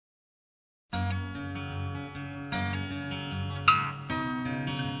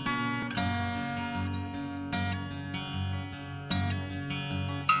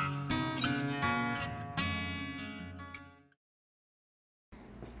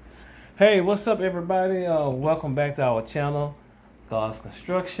Hey, what's up everybody? Welcome back to our channel, God's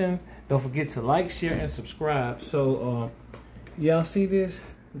Construction. Don't forget to like, share, and subscribe. So, y'all see this?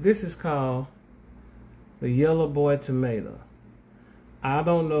 This is called the Yellow Boy tomato. I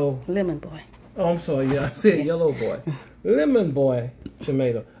don't know. Lemon Boy. Oh, I'm sorry. Yeah, I said Yellow Boy. Lemon Boy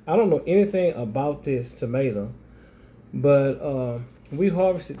tomato. I don't know anything about this tomato, but we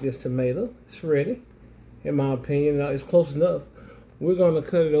harvested this tomato. It's ready, in my opinion. It's close enough. We're going to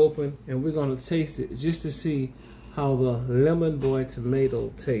cut it open and we're going to taste it just to see how the Lemon Boy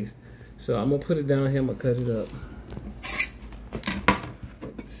tomato tastes. So I'm going to put it down here. I'm going to cut it up.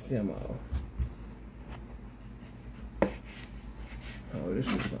 Take the stem off. Oh, this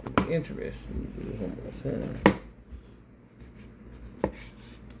is something interesting. Let me do this one more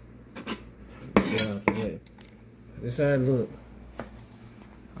time. This how it look.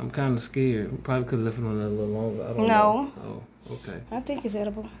 I'm kind of scared. Probably could have left it on there a little longer. I don't know. Oh. Okay. I think it's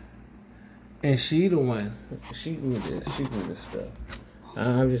edible. And she the one. She with this. She with this stuff.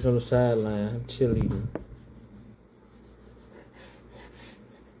 I'm just on the sideline. I'm chill eating.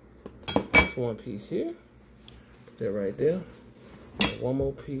 That's one piece here. Put that right there. And one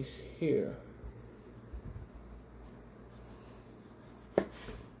more piece here.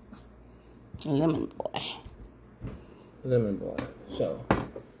 Lemon Boy. Lemon Boy. So,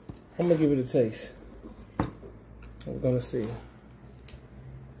 I'm going to give it a taste. We're going to see.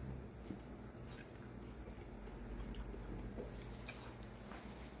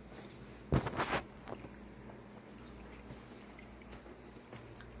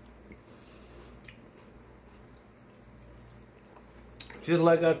 Just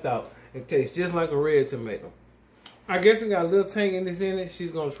like I thought. It tastes just like a red tomato. I guess it got a little tanginess in it.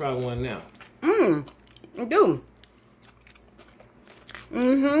 She's going to try one now. It do.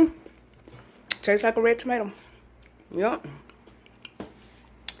 Tastes like a red tomato. Yup.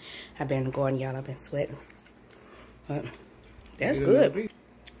 I've been in the garden, y'all. I've been sweating. But that's good.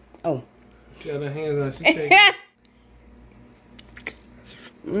 Oh. She got her hands on. She takes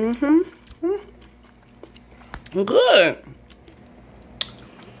Good.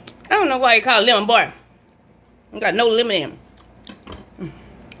 I don't know why you call it Lemon Boy. It got no lemon in it.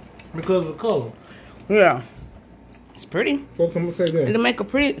 Because of the color. Yeah. It's pretty. What's I'm gonna say that? It'll make a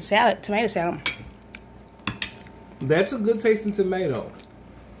pretty salad, tomato salad. That's a good tasting tomato,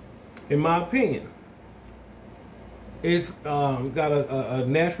 in my opinion. It's got a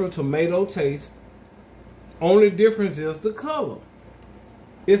natural tomato taste. Only difference is the color.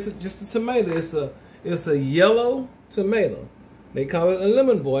 It's just a tomato. It's a yellow tomato. They call it a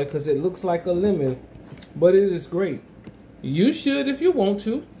Lemon Boy because it looks like a lemon, but it is great. You should, if you want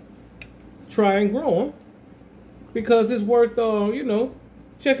to, try and grow them because it's worth, you know,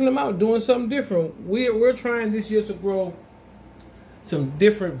 checking them out, doing something different. We're trying this year to grow some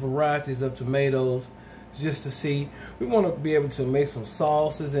different varieties of tomatoes just to see. We want to be able to make some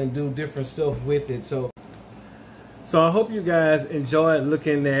sauces and do different stuff with it. So I hope you guys enjoyed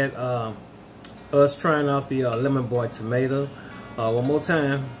looking at us trying out the Lemon Boy tomato. One more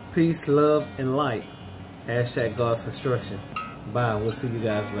time, peace, love, and light. # God's Construction. Bye. We'll see you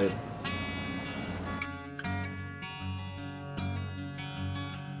guys later.